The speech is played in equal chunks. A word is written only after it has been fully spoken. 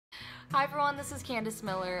Hi everyone, this is Candace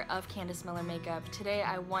Miller of Candace Miller Makeup. Today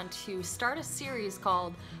I want to start a series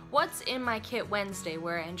called What's in My Kit Wednesday,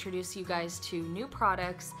 where I introduce you guys to new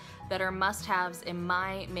products that are must-haves in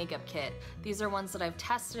my makeup kit. These are ones that I've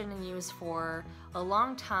tested and used for a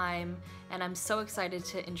long time, and I'm so excited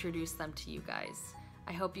to introduce them to you guys.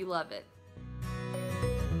 I hope you love it.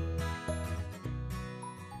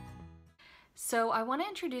 So I want to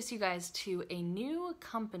introduce you guys to a new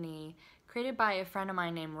company created by a friend of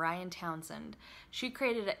mine named Ryan Townsend. She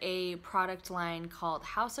created a product line called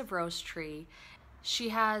House of Rose Tree. She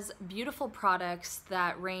has beautiful products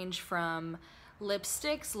that range from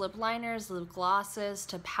lipsticks, lip liners, lip glosses,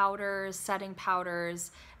 to powders, setting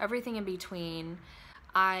powders, everything in between.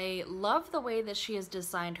 I love the way that she has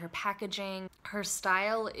designed her packaging. Her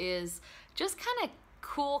style is just kind of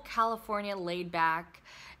cool, California, laid back,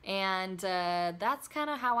 and that's kind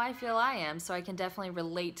of how I feel I am, so I can definitely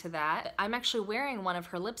relate to that. I'm actually wearing one of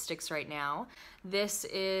her lipsticks right now. This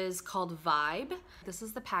is called Vibe. This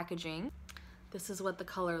is the packaging. This is what the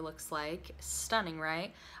color looks like. Stunning,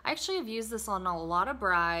 right? I actually have used this on a lot of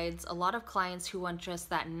brides, a lot of clients who want just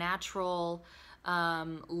that natural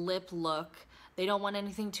lip look. They don't want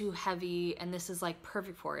anything too heavy, and this is like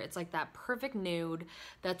perfect for it. It's like that perfect nude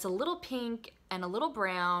that's a little pink and a little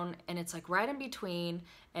brown, and it's like right in between,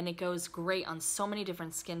 and it goes great on so many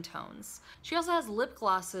different skin tones. She also has lip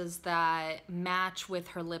glosses that match with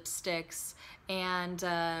her lipsticks, and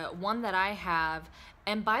one that I have.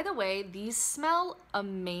 And by the way, these smell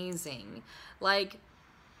amazing. Like,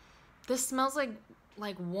 this smells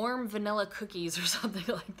like warm vanilla cookies or something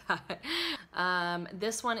like that.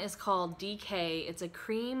 This one is called DK. It's a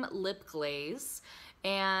cream lip glaze,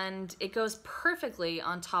 and it goes perfectly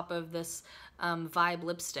on top of this Vibe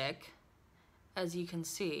lipstick, as you can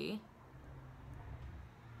see.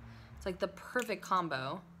 It's like the perfect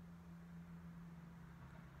combo.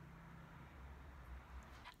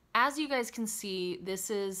 As you guys can see,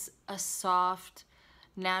 this is a soft,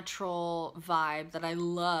 natural vibe that I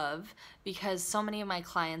love because so many of my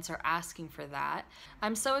clients are asking for that.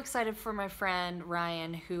 I'm so excited for my friend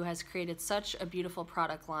Ryan, who has created such a beautiful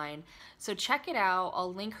product line. So check it out.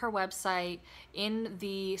 I'll link her website in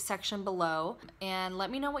the section below, and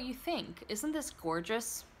let me know what you think. Isn't this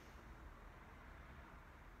gorgeous?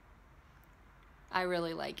 I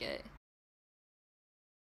really like it.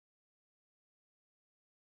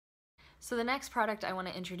 So the next product I want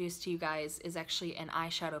to introduce to you guys is actually an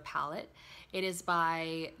eyeshadow palette. It is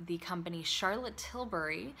by the company Charlotte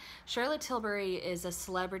Tilbury. Charlotte Tilbury is a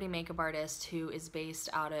celebrity makeup artist who is based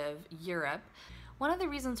out of Europe. One of the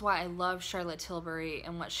reasons why I love Charlotte Tilbury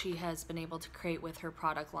and what she has been able to create with her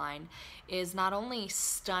product line is not only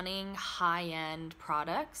stunning high-end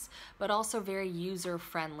products, but also very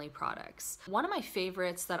user-friendly products. One of my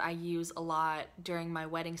favorites that I use a lot during my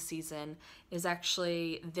wedding season is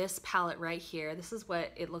actually this palette right here. This is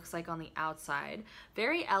what it looks like on the outside.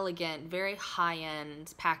 Very elegant, very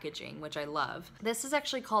high-end packaging, which I love. This is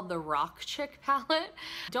actually called the Rock Chick palette.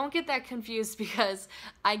 Don't get that confused because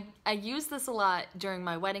I use this a lot during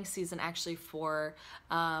my wedding season actually for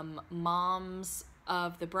moms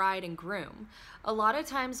of the bride and groom. A lot of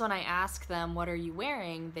times when I ask them, what are you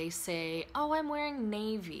wearing? They say, oh, I'm wearing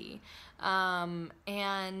navy.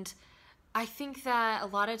 And I think that a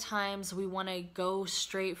lot of times we want to go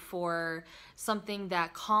straight for something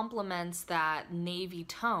that complements that navy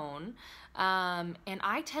tone. And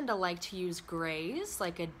I tend to like to use grays,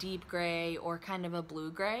 like a deep gray or kind of a blue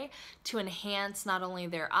gray, to enhance not only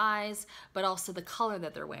their eyes, but also the color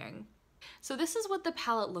that they're wearing. So this is what the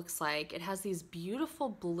palette looks like. It has these beautiful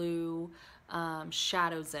blue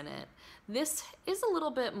shadows in it. This is a little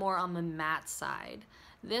bit more on the matte side.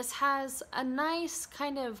 This has a nice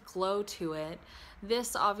kind of glow to it.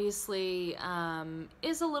 This obviously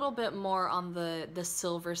is a little bit more on the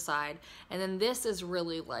silver side. And then this is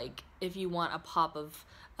really like if you want a pop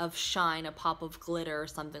of shine, a pop of glitter or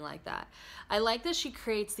something like that. I like that she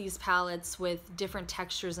creates these palettes with different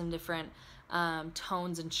textures and different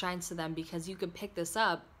tones and shines to them, because you could pick this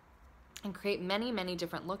up and create many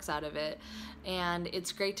different looks out of it, and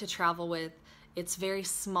it's great to travel with. It's very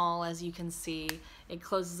small, as you can see. It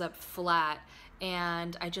closes up flat,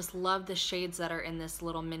 and I just love the shades that are in this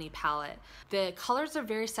little mini palette. The colors are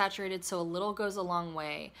very saturated, so a little goes a long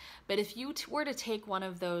way. But if you were to take one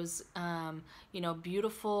of those, you know,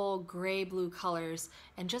 beautiful gray blue colors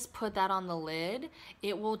and just put that on the lid,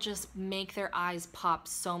 it will just make their eyes pop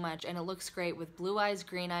so much, and it looks great with blue eyes,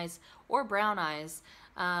 green eyes, or brown eyes.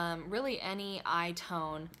 Really any eye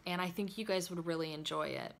tone, and I think you guys would really enjoy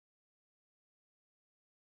it.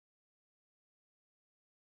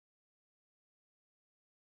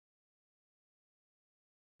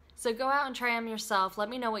 So go out and try them yourself. Let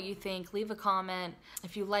me know what you think. Leave a comment.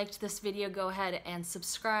 If you liked this video, go ahead and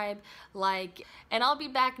subscribe, like, and I'll be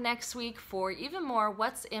back next week for even more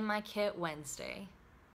What's in My Kit Wednesday.